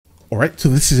Alright, so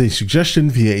this is a suggestion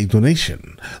via a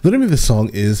donation. The name of the song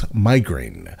is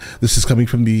Migraine. This is coming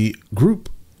from the group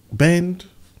band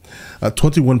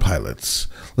 21 Pilots.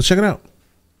 Let's check it out.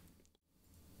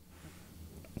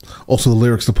 Also, the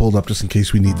lyrics are pulled up just in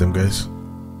case we need them, guys.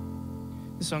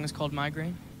 The song is called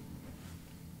Migraine.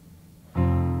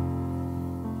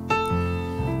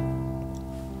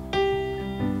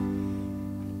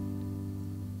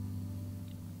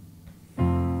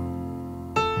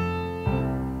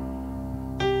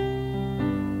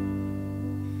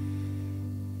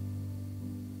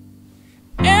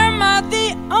 Am I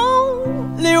the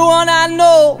only one I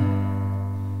know,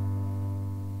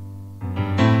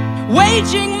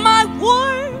 waging my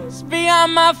wars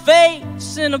behind my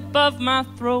face and above my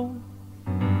throat?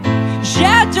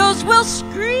 Shadows will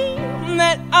scream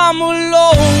that I'm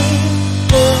alone.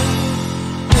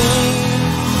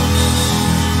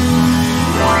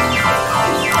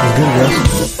 That's good,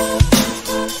 guys.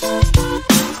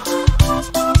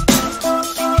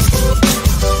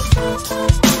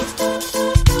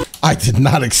 I did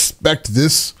not expect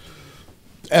this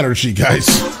energy, guys.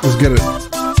 Let's get it.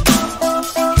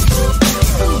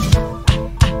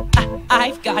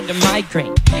 I've got a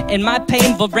migraine, and my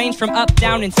pain will range from up,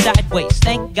 down, and sideways.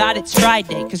 Thank God it's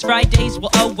Friday, cause Fridays will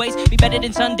always be better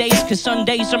than Sundays, cause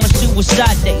Sundays are my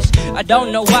suicide days. I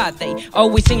don't know why they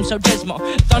always seem so dismal.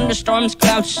 Thunderstorms,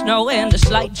 clouds, snow, and a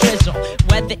slight drizzle.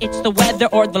 Whether it's the weather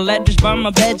or the letters by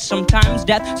my bed, sometimes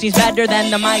death seems better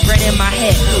than the migraine in my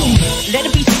head. Let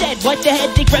it be said what the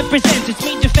headache represents. It's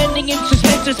me defending in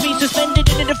suspense, it's me suspended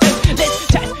in a defense. This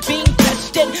test being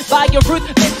tested by a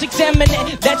ruthless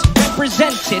examiner that's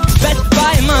represented best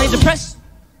by my depressing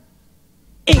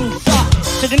thoughts.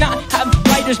 So do not have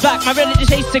writer's block. My religious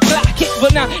hates the clock. It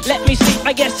will not let me sleep.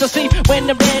 I guess I'll sleep when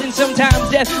I'm dead, and sometimes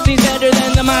death seems better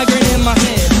than the migraine in my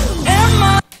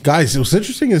head. Guys, what's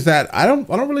interesting is that I don't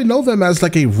really know them as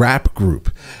like a rap group.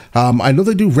 I know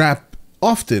they do rap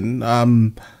often,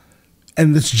 and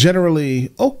it's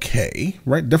generally okay,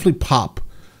 right? Definitely pop,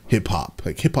 hip hop,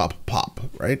 like hip hop pop,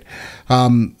 right?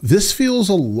 This feels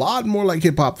a lot more like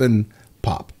hip hop than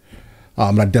pop.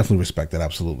 And I definitely respect that,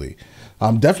 absolutely.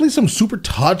 Definitely some super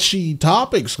touchy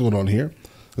topics going on here.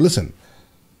 Listen,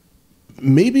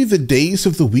 maybe the days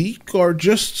of the week are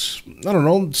just, I don't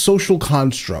know, social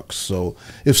constructs. So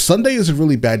if Sunday is a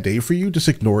really bad day for you, just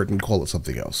ignore it and call it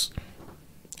something else.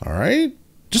 All right?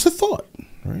 Just a thought,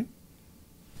 all right?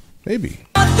 Maybe.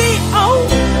 I'm the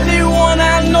only one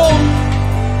I know,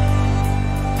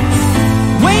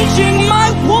 waging my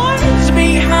wars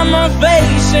behind my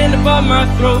face and above my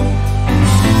throat.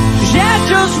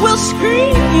 Shadows will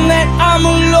scream that I'm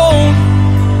alone,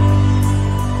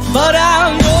 but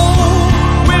I know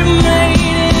we made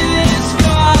it this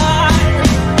far,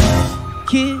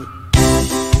 kid.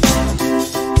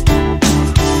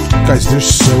 Guys, they're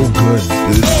so good.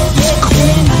 Just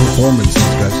clean performances,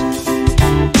 guys.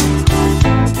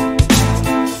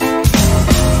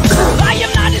 I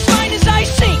am not as fine as I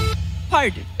sing.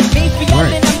 Pardon, means be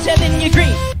yelling, I'm telling you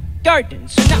green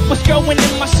gardens, so not what's growing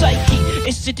in my psyche.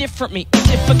 It's a different me, it's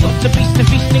difficult to beast the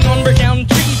feasting on renowned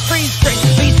trees. Freeze, break,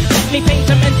 please let me paint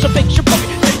a mental picture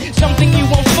portrait, something you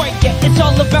won't forget. It's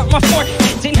all about my forehead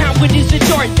and how it is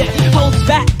adored that holds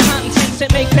back contents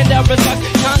that make Pandora talk.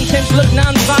 Contents look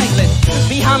non-violent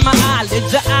behind my eyelids,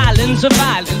 the islands of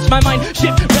violence. My mind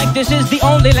shipwrecked, this is the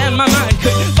only land my mind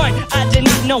could find. I did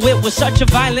not know it was such a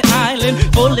violent island,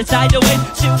 full of tidal wind,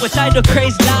 suicidal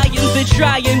crazed lions. They're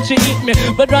trying to eat me,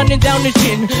 but running down the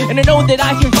chin. And I know that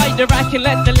I can fight or I can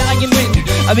let the lion win.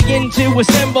 I begin to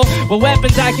assemble what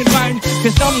weapons I can find,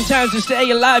 cause sometimes to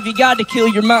stay alive you gotta kill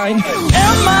your mind.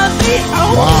 Am I the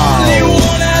only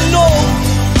one I know?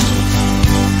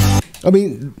 I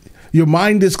mean, your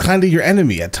mind is kind of your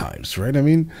enemy at times, right? I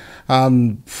mean,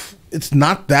 it's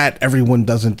not that everyone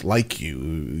doesn't like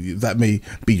you. That may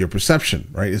be your perception,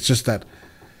 right? It's just that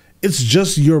it's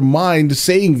just your mind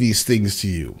saying these things to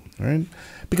you, right?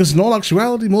 Because in all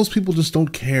actuality, most people just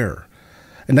don't care.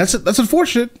 And that's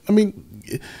unfortunate. I mean,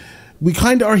 we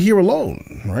kind of are here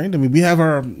alone, right? I mean, we have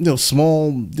our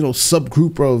small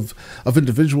subgroup of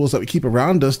individuals that we keep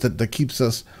around us that keeps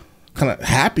us kind of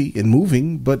happy and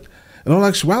moving. But in all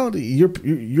actuality,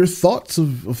 your thoughts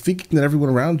of thinking that everyone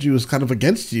around you is kind of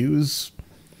against you is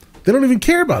they don't even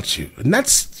care about you, and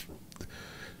that's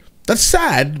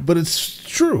sad, but it's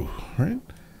true, right?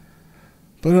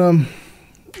 But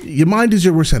your mind is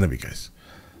your worst enemy, guys.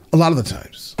 A lot of the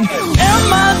times. Am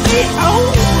I the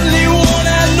only one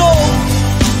I know,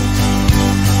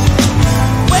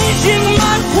 waging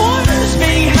my wars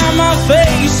behind my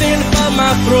face and above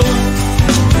my throat?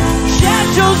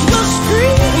 Shadows will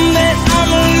scream that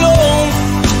I'm alone,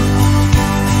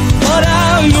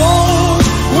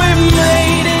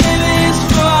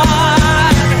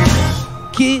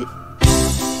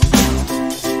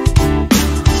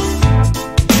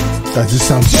 guys, this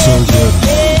sounds so good.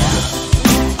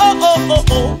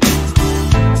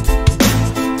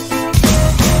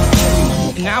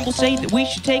 And I will say that we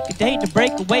should take a day to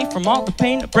break away from all the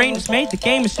pain. The brain is made, the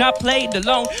game is not played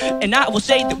alone. And I will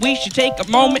say that we should take a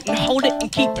moment and hold it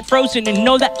and keep it frozen and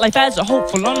know that life has a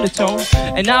hopeful undertone.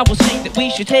 And I will say that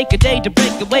we should take a day to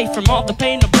break away from all the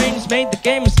pain. The brain is made, the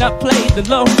game is not played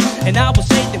alone. And I will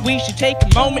say that we should take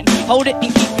a moment and hold it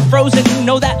and keep it frozen and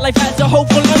know that life has a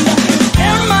hopeful undertone.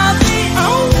 Am I the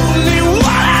only one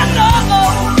I know?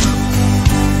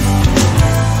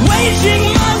 Waging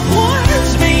my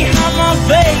words behind my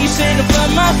face and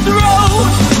above my throat.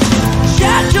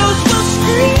 Shadows will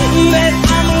scream that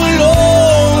I'm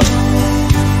alone,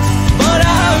 but I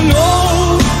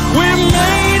know we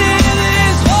made it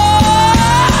this far.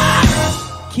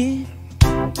 Kid,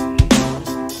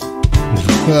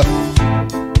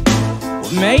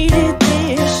 we made it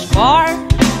this far.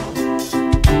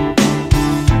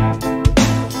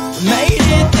 Made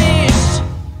it this.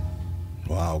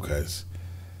 Wow, guys.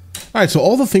 All right, so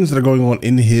all the things that are going on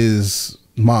in his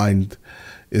mind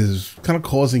is kind of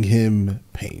causing him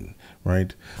pain,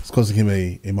 right? It's causing him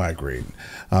a migraine.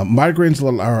 Migraines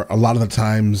are a lot of the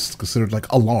times considered like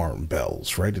alarm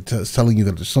bells, right? It's telling you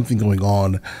that there's something going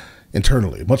on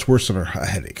internally, much worse than a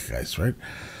headache, guys, right?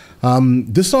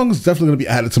 This song is definitely going to be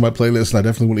added to my playlist, and I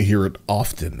definitely want to hear it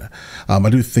often. I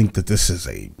do think that this is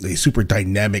a super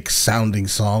dynamic sounding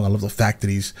song. I love the fact that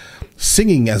he's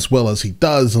singing as well as he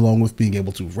does, along with being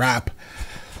able to rap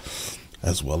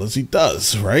as well as he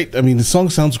does, right? I mean, the song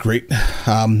sounds great.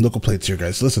 Local plates here,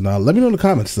 guys. Listen, let me know in the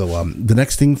comments, though, the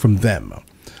next thing from them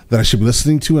that I should be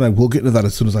listening to, and I will get into that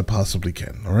as soon as I possibly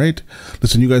can, all right?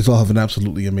 Listen, you guys all have an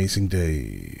absolutely amazing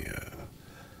day.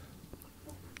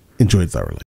 Enjoy it thoroughly.